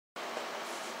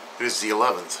It is the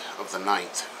 11th of the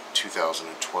 9th,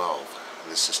 2012.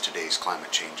 This is today's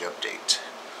climate change update.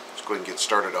 Let's go ahead and get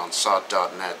started on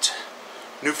sod.net.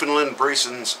 Newfoundland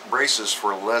braces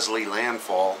for Leslie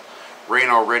landfall. Rain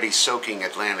already soaking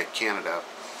Atlantic Canada.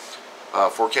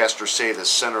 Forecasters say the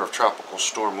center of Tropical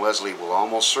Storm Leslie will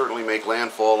almost certainly make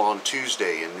landfall on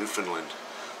Tuesday in Newfoundland,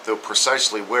 though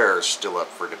precisely where is still up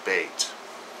for debate.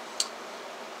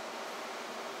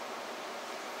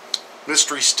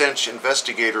 Mystery stench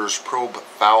investigators probe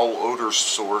foul odor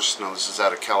source. Now this is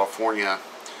out of California.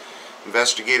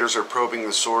 Investigators are probing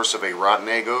the source of a rotten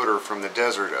egg odor from the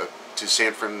desert to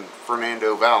San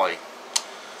Fernando Valley.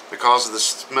 The cause of the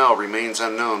smell remains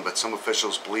unknown, but some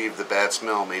officials believe the bad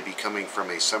smell may be coming from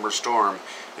a summer storm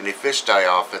and a fish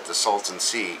die-off at the Salton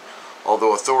Sea,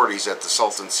 although authorities at the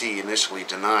Salton Sea initially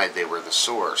denied they were the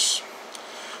source.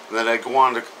 And then I go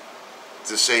on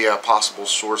to say possible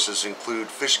sources include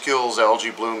fish kills,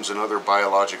 algae blooms, and other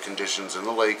biologic conditions in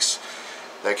the lakes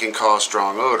that can cause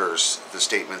strong odors, the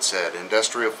statement said.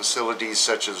 Industrial facilities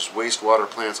such as wastewater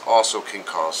plants also can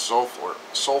cause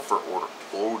sulfur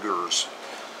odors.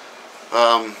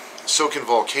 So can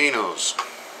volcanoes.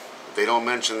 They don't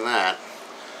mention that.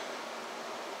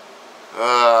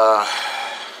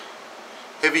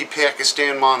 Heavy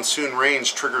Pakistan monsoon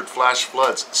rains triggered flash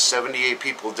floods. 78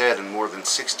 people dead and more than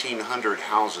 1,600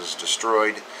 houses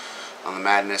destroyed. The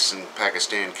madness in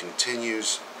Pakistan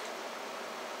continues.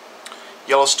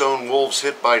 Yellowstone wolves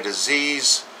hit by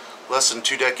disease. Less than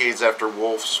 2 decades after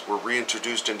wolves were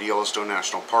reintroduced into Yellowstone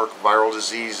National Park, viral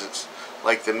diseases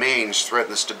like the mange threaten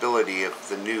the stability of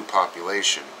the new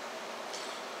population.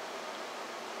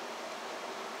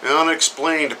 An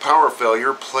unexplained power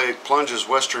failure plunges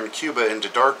western Cuba into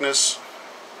darkness.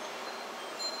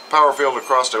 Power failed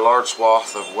across a large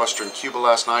swath of western Cuba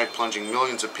last night, plunging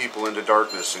millions of people into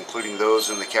darkness, including those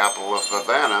in the capital of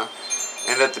Havana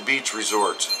and at the beach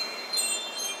resort.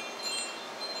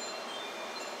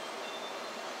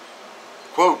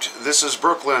 Quote, "This is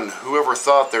Brooklyn. Whoever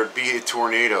thought there'd be a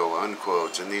tornado,"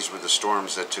 unquote. And these were the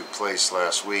storms that took place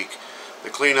last week.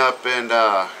 The cleanup in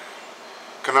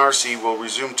Canarsie will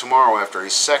resume tomorrow after a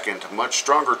second, much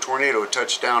stronger tornado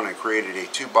touched down and created a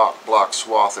 2-block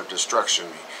swath of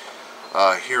destruction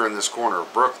here in this corner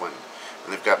of Brooklyn.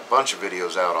 And they've got a bunch of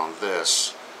videos out on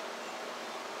this.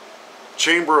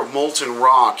 Chamber of molten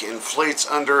rock inflates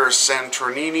under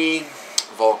Santorini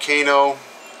volcano.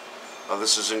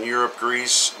 This is in Europe,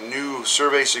 Greece. New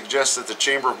survey suggests that the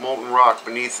chamber of molten rock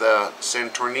beneath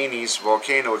Santorini's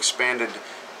volcano expanded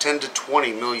 10 to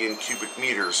 20 million cubic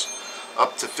meters,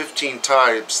 up to 15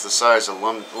 times the size of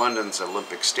London's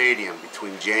Olympic Stadium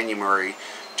between January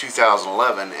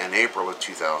 2011 and April of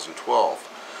 2012.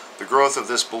 The growth of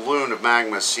this balloon of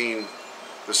magma has seen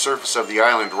the surface of the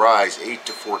island rise 8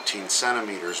 to 14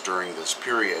 centimeters during this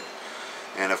period.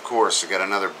 And of course, we got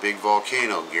another big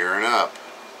volcano gearing up.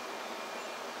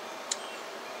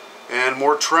 And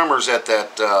more tremors at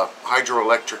that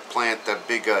hydroelectric plant, that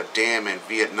big dam in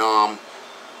Vietnam.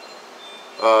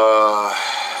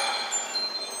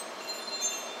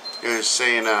 It was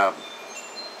saying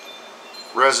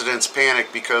residents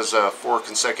panicked because 4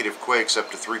 consecutive quakes up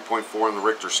to 3.4 on the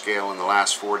Richter scale in the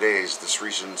last 4 days. This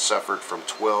region suffered from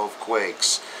 12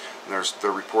 quakes. And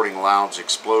they're reporting loud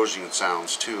explosion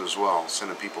sounds too as well,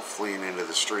 sending people fleeing into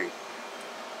the street.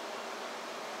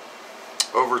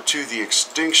 Over to the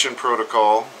extinction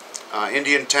protocol.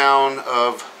 Indian town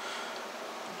of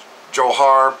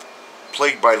Johar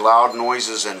plagued by loud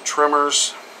noises and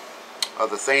tremors.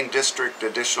 The Thane District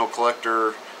Additional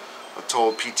Collector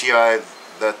told PTI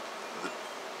that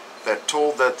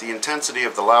the intensity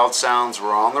of the loud sounds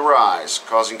were on the rise,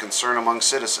 causing concern among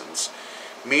citizens.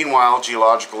 Meanwhile,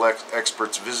 geological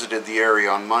experts visited the area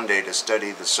on Monday to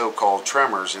study the so-called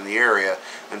tremors in the area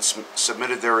and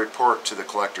submitted their report to the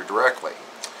collector directly.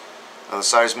 The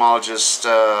seismologist,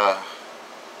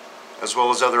 as well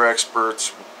as other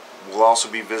experts, will also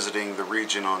be visiting the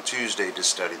region on Tuesday to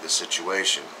study the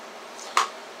situation.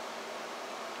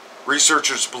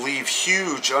 Researchers believe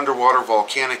huge underwater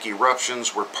volcanic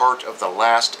eruptions were part of the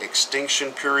last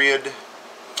extinction period.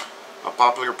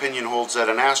 Popular opinion holds that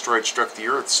an asteroid struck the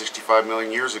Earth 65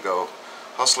 million years ago,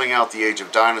 hustling out the age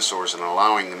of dinosaurs and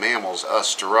allowing the mammals,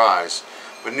 us, to rise.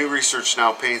 But new research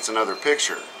now paints another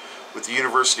picture, with the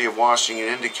University of Washington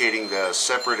indicating the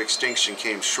separate extinction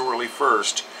came shortly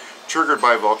first, triggered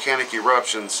by volcanic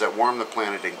eruptions that warmed the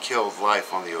planet and killed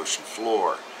life on the ocean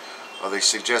floor. They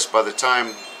suggest by the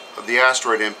time of the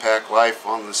asteroid impact, life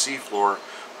on the seafloor,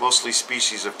 mostly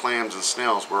species of clams and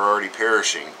snails, were already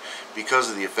perishing because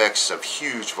of the effects of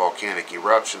huge volcanic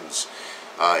eruptions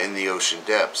in the ocean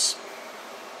depths.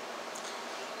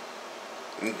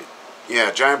 And,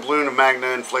 yeah, giant balloon of magma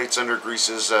inflates under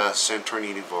Greece's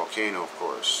Santorini volcano, of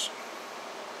course.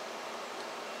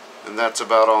 And that's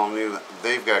about all new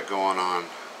they've got going on.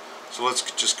 So let's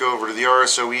just go over to the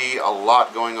RSOE. A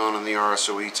lot going on in the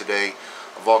RSOE today.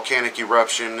 A volcanic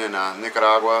eruption in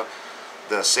Nicaragua.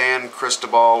 The San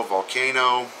Cristobal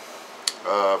volcano.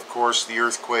 Of course, the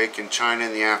earthquake in China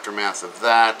and the aftermath of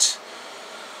that.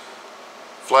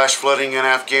 Flash flooding in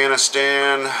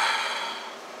Afghanistan.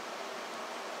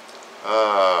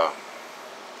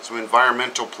 Some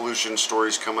environmental pollution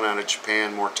stories coming out of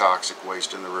Japan. More toxic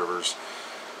waste in the rivers.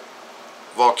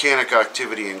 Volcanic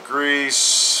activity in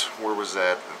Greece. Where was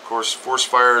that? Of course, forest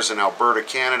fires in Alberta,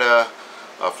 Canada.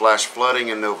 Flash flooding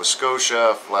in Nova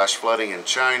Scotia. Flash flooding in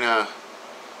China.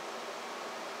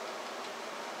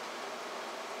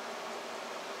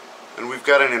 And we've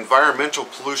got an environmental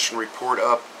pollution report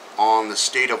up on the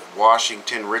state of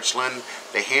Washington, Richland,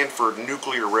 the Hanford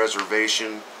Nuclear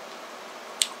Reservation.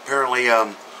 Apparently,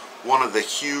 one of the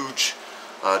huge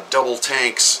double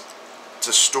tanks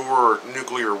to store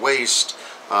nuclear waste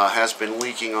has been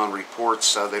leaking on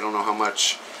reports. They don't know how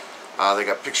much. They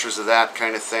got pictures of that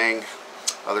kind of thing.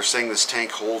 They're saying this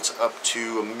tank holds up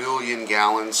to 1 million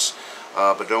gallons.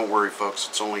 But don't worry, folks,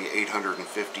 it's only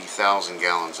 850,000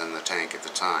 gallons in the tank at the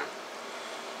time.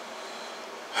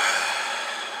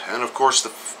 And of course, the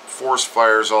forest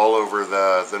fires all over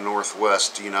the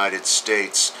northwest United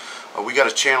States. We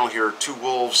got a channel here, Two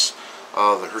Wolves.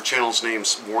 Her channel's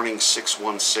name's Warning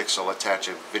 616. I'll attach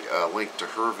a link to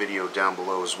her video down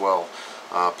below as well.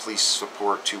 Please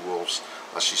support Two Wolves.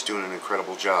 She's doing an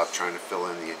incredible job trying to fill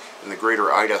in the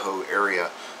greater Idaho area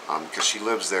because she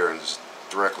lives there and is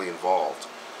directly involved.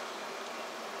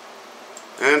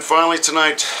 And finally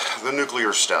tonight, the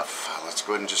nuclear stuff. Let's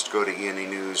go ahead and just go to E&E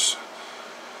News.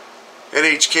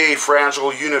 NHK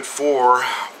Fragile Unit 4,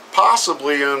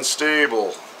 possibly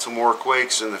unstable to more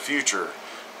quakes in the future.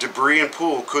 Debris and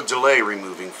pool could delay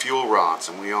removing fuel rods,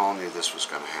 and we all knew this was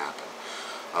going to happen.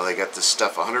 They got this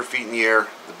stuff 100 feet in the air,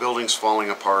 the building's falling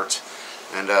apart,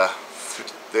 and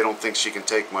they don't think she can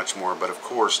take much more, but of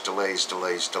course delays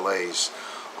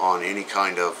on any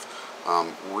kind of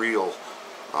real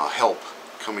help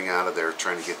coming out of there,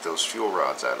 trying to get those fuel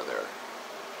rods out of there.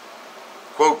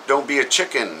 Quote, don't be a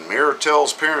chicken. Mayor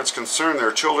tells parents concerned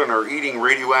their children are eating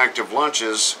radioactive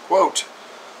lunches. Quote,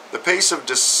 the pace of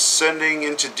descending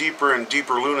into deeper and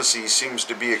deeper lunacy seems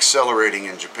to be accelerating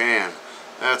in Japan.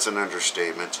 That's an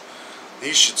understatement.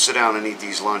 He should sit down and eat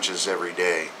these lunches every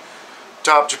day.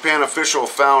 Top Japan official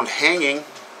found hanging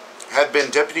had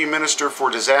been Deputy Minister for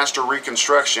Disaster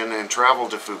Reconstruction and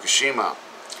traveled to Fukushima.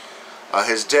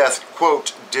 His death,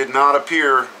 quote, did not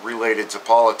appear related to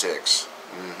politics.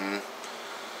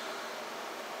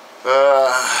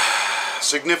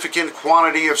 Significant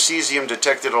quantity of cesium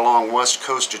detected along west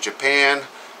coast of Japan.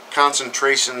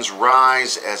 Concentrations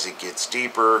rise as it gets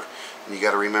deeper. And you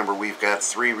got to remember, we've got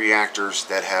 3 reactors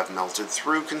that have melted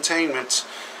through containment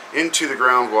into the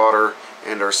groundwater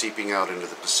and are seeping out into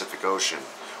the Pacific Ocean,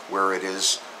 where it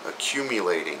is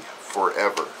accumulating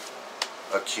forever.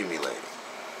 Accumulating.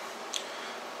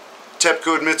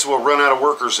 TEPCO admits we'll run out of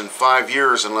workers in 5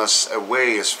 years unless a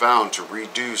way is found to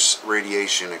reduce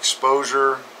radiation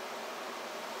exposure.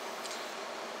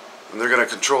 And they're going to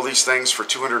control these things for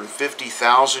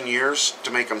 250,000 years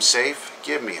to make them safe?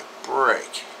 Give me a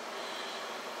break.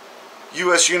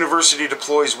 U.S. University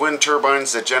deploys wind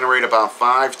turbines that generate about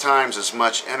 5 times as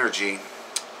much energy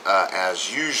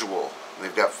as usual. And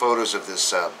they've got photos of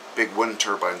this big wind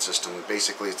turbine system.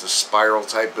 Basically, it's a spiral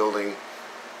type building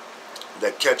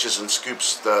that catches and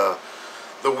scoops the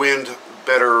wind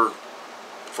better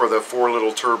for the 4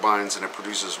 little turbines, and it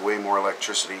produces way more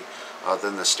electricity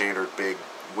than the standard big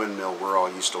windmill we're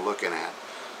all used to looking at.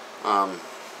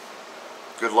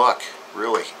 Good luck,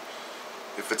 really.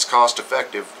 If it's cost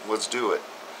effective, let's do it.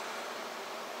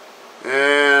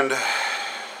 And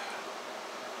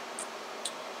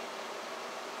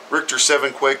Richter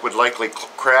 7 quake would likely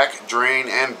crack, drain,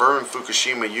 and burn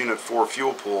Fukushima Unit 4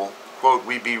 fuel pool. Quote,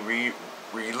 we'd be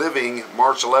reliving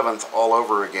March 11th all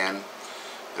over again.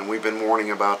 And we've been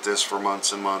warning about this for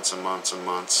months and months and months and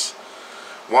months.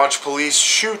 Watch police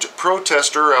shoot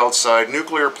protester outside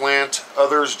nuclear plant.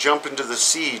 Others jump into the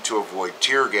sea to avoid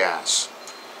tear gas.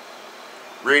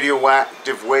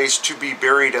 Radioactive waste to be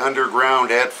buried underground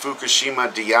at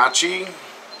Fukushima Daiichi.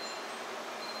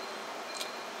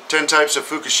 10 types of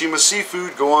Fukushima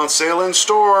seafood go on sale in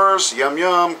stores. Yum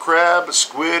yum, crab,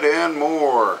 squid, and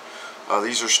more.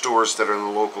 These are stores that are in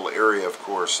the local area, of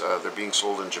course. They're being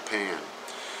sold in Japan.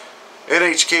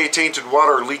 NHK tainted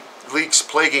water leaks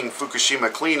plaguing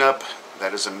Fukushima cleanup.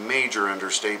 That is a major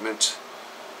understatement.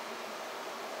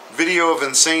 Video of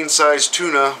insane-sized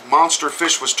tuna. Monster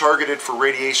fish was targeted for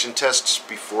radiation tests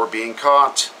before being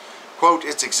caught. Quote,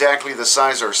 it's exactly the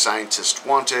size our scientists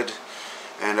wanted.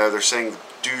 And they're saying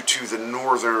due to the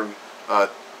northern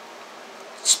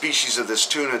species of this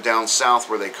tuna down south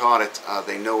where they caught it,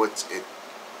 they know it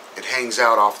hangs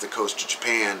out off the coast of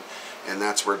Japan, and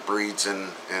that's where it breeds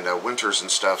and winters and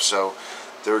stuff. So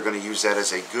they're going to use that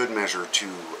as a good measure to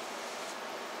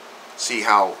see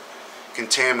how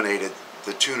contaminated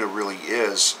the tuna really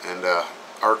is. And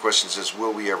our question is,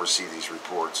 will we ever see these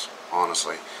reports?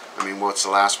 Honestly, I mean, what's the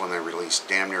last one they released?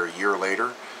 Damn near a year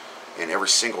later, and every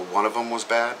single one of them was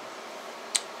bad.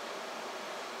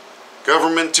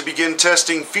 Government to begin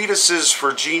testing fetuses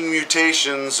for gene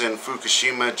mutations in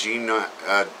Fukushima.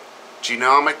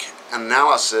 Genomic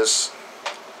analysis.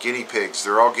 Guinea pigs.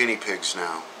 They're all guinea pigs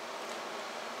now.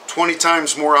 20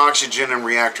 times more oxygen in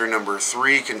reactor number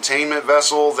 3 containment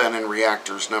vessel than in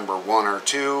reactors number 1 or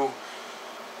 2.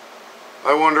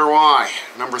 I wonder why.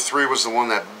 Number 3 was the one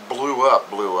that blew up.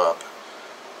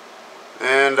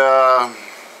 And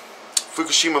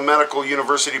Fukushima Medical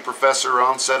University professor,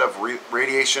 onset of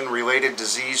radiation-related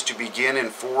disease to begin in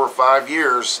 4 or 5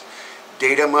 years.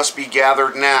 Data must be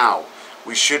gathered now.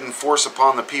 We shouldn't force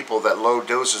upon the people that low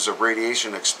doses of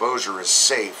radiation exposure is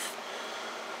safe.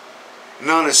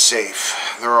 None is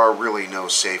safe. There are really no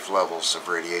safe levels of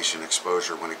radiation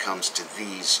exposure when it comes to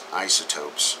these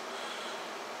isotopes.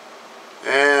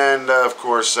 And of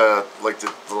course, like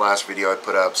the last video I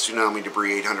put up, tsunami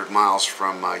debris 800 miles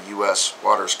from U.S.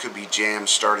 waters could be jammed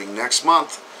starting next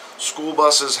month. School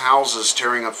buses, houses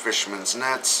tearing up fishermen's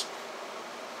nets.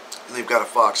 And they've got a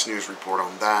Fox News report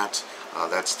on that.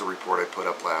 That's the report I put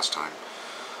up last time.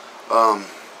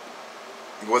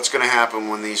 What's going to happen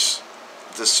when this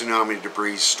tsunami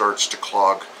debris starts to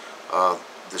clog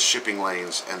the shipping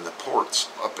lanes and the ports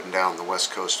up and down the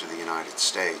west coast of the United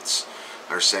States?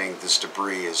 They're saying this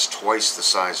debris is twice the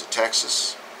size of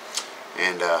Texas,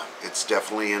 and it's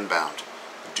definitely inbound,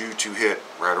 due to hit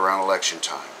right around election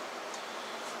time.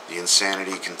 The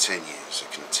insanity continues.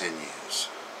 It continues.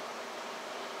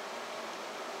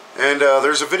 And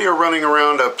there's a video running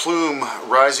around a plume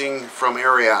rising from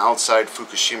area outside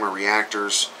Fukushima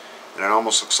reactors, and it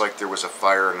almost looks like there was a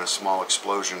fire and a small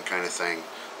explosion kind of thing.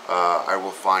 I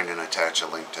will find and attach a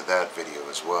link to that video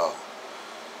as well.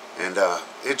 And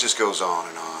it just goes on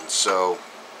and on. So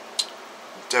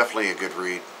definitely a good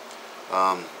read.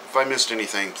 If I missed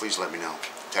anything, please let me know.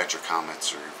 Attach your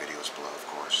comments or your videos below, of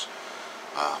course.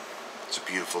 It's a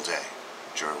beautiful day.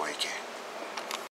 Enjoy while you can.